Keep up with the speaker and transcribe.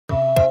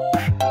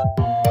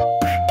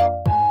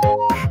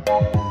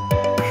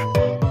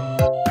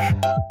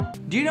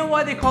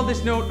they call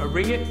this note a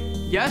ringgit?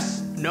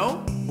 Yes?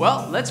 No?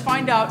 Well, let's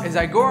find out as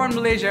I go around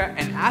Malaysia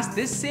and ask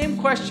this same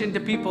question to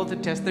people to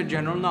test their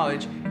general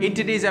knowledge in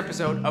today's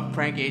episode of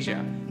Prank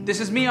Asia.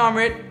 This is me,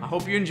 Amrit. I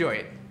hope you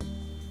enjoy it.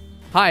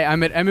 Hi,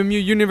 I'm at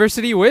MMU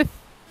University with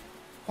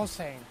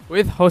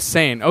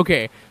Hossein.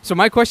 Okay, so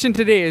my question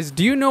today is,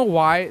 do you know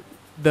why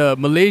the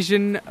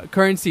Malaysian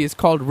currency is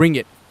called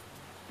ringgit?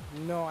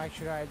 No,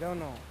 actually, I don't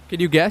know. Can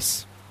you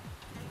guess?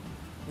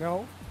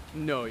 No,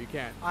 No, you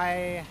can't.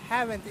 I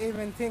haven't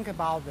even think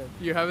about it.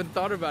 You haven't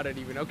thought about it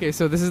even. Okay,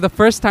 so this is the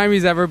first time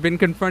he's ever been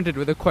confronted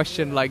with a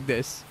question like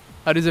this.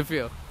 How does it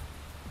feel?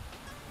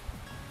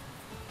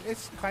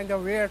 It's kind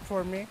of weird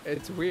for me.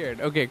 It's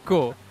weird. Okay,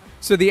 cool.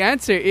 So the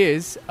answer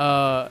is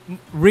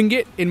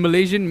ringgit in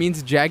Malaysian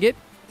means jagged.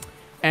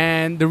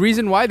 And the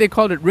reason why they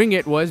called it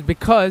ringgit was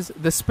because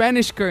the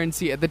Spanish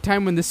currency at the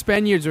time when the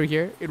Spaniards were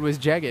here, it was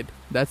jagged.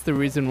 That's the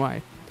reason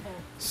why.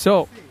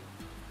 So,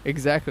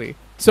 exactly.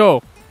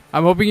 So,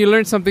 I'm hoping you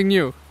learned something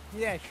new.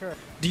 Yeah, sure.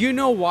 Do you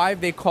know why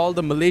they call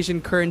the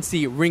Malaysian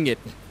currency ringgit?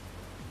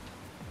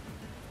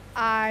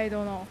 I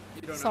don't know.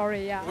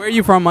 Sorry, yeah. Where are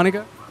you from,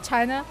 Monica?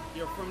 China?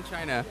 You're from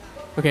China.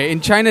 Okay,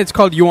 in China it's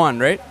called yuan,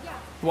 right?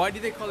 Why do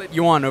they call it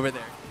yuan over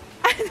there?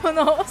 I don't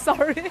know.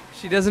 Sorry.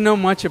 She doesn't know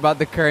much about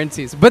the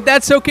currencies, but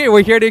that's okay.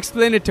 We're here to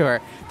explain it to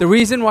her. The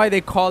reason why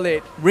they call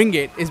it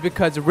ringgit is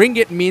because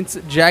ringgit means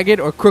jagged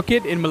or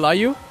crooked in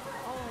Malayu.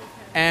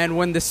 And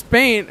when the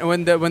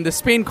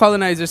Spain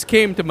colonizers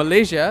came to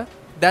Malaysia,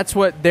 that's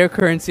what their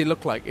currency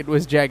looked like. It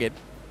was jagged.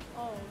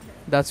 Oh, okay.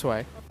 That's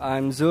why.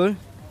 I'm Zul.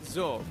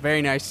 Zul,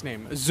 very nice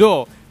name.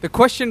 Zul, the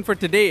question for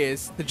today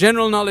is, the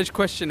general knowledge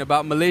question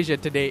about Malaysia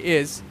today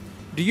is,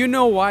 do you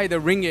know why the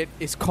ringgit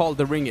is called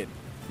the ringgit?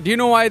 Do you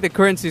know why the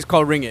currency is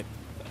called ringgit?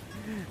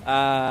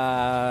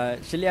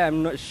 Actually,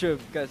 I'm not sure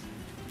because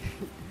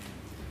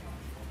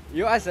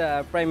you ask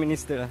a prime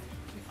minister.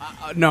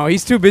 No,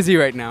 he's too busy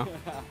right now.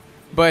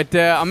 But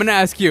I'm going to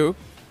ask you,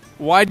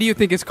 why do you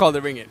think it's called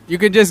the ringgit? You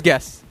can just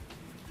guess.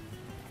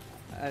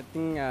 I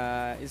think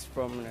it's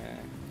from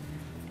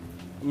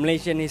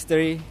Malaysian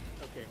history.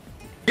 Okay.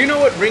 Do you know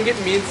what ringgit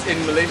means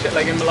in Malaysia?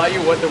 Like in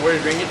Malayu, what the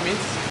word ringgit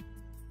means?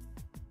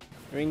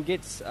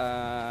 Ringgits,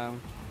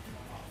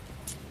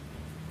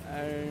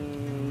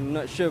 I'm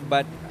not sure,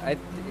 but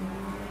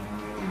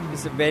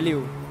it's a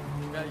value.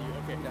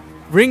 Okay. Yeah.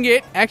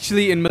 Ringgit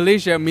actually in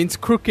Malaysia means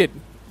crooked.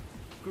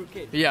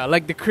 Crooked. Yeah,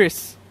 like the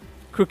Chris.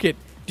 Crooked.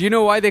 Do you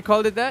know why they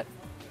called it that?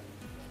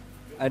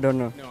 I don't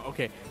know. No.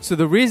 Okay. So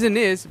the reason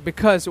is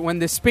because when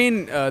the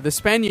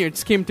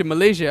Spaniards came to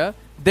Malaysia,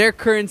 their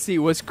currency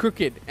was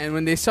crooked, and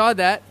when they saw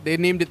that, they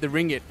named it the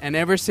ringgit, and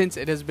ever since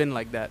it has been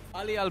like that.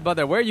 Ali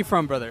Al-Badr, where are you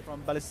from, brother?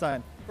 From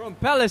Palestine. From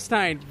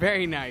Palestine.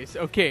 Very nice.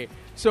 Okay.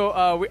 So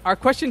our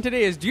question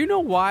today is, do you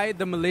know why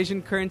the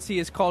Malaysian currency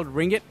is called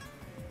ringgit?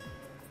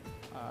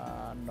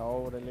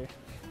 No, really.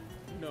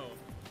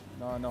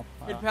 No.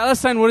 In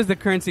Palestine, what is the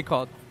currency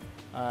called?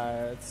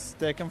 It's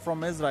taken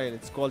from Israel.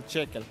 It's called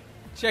shekel.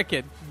 Check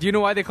it. Do you know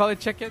why they call it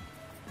check it?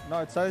 No,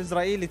 it's an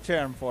Israeli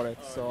term for it.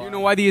 So Do you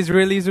know why the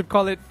Israelis would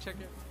call it check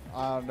it?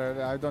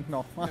 I don't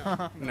know.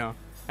 No.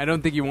 I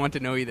don't think you want to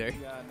know either.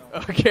 Yeah, no.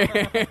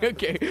 Okay,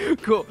 okay,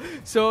 cool.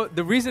 So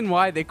the reason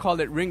why they call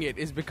it ringgit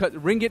is because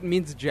ringgit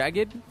means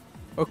jagged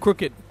or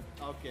crooked.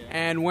 Okay.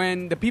 And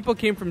when the people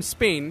came from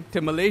Spain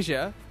to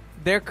Malaysia,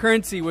 their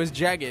currency was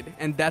jagged,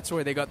 and that's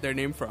where they got their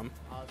name from.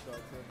 So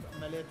it's a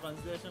Malay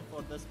translation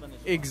for the Spanish.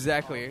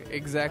 Exactly.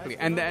 Nice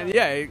And to know that.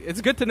 yeah,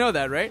 it's good to know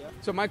that, right? Yeah.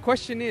 So my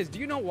question is, do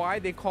you know why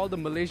they call the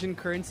Malaysian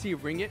currency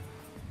ringgit?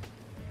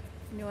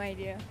 No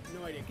idea.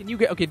 No idea. Can you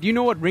get okay? Do you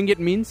know what ringgit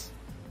means?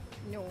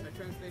 No. The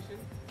translation?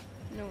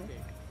 No.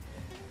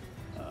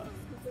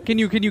 Can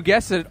you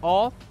guess at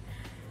all?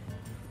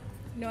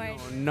 No idea.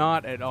 No,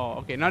 not at all.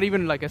 Okay, not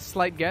even like a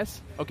slight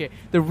guess. Okay,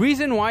 the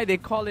reason why they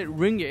call it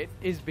ringgit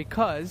is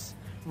because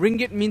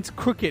ringgit means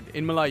crooked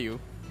in Malayu.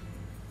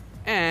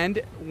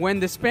 And when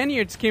the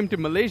Spaniards came to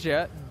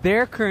Malaysia,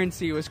 their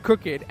currency was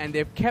crooked, and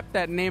they've kept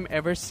that name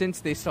ever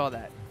since they saw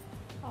that.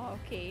 Oh,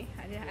 okay.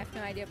 I have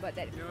no idea about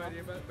that. No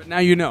idea about it, but now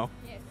you know.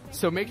 Yes.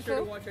 So make sure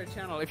to watch our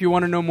channel if you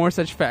want to know more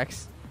such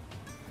facts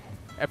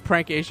at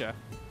Prank Asia.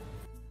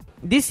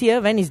 This year,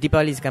 when is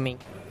Deepavali is coming?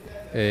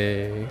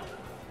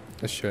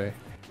 Not sure.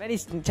 When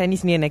is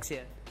Chinese New Year next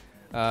year?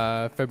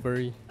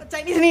 February.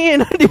 Chinese New Year,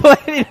 not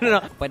Deepavali.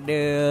 No. Pada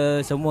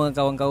semua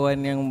kawan-kawan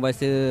yang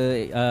berbahasa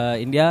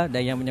India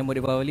dan yang menyambut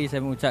Deepavali,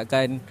 saya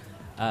mengucapkan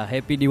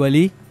Happy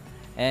Diwali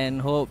and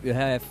hope you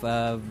have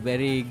a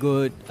very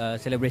good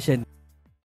celebration.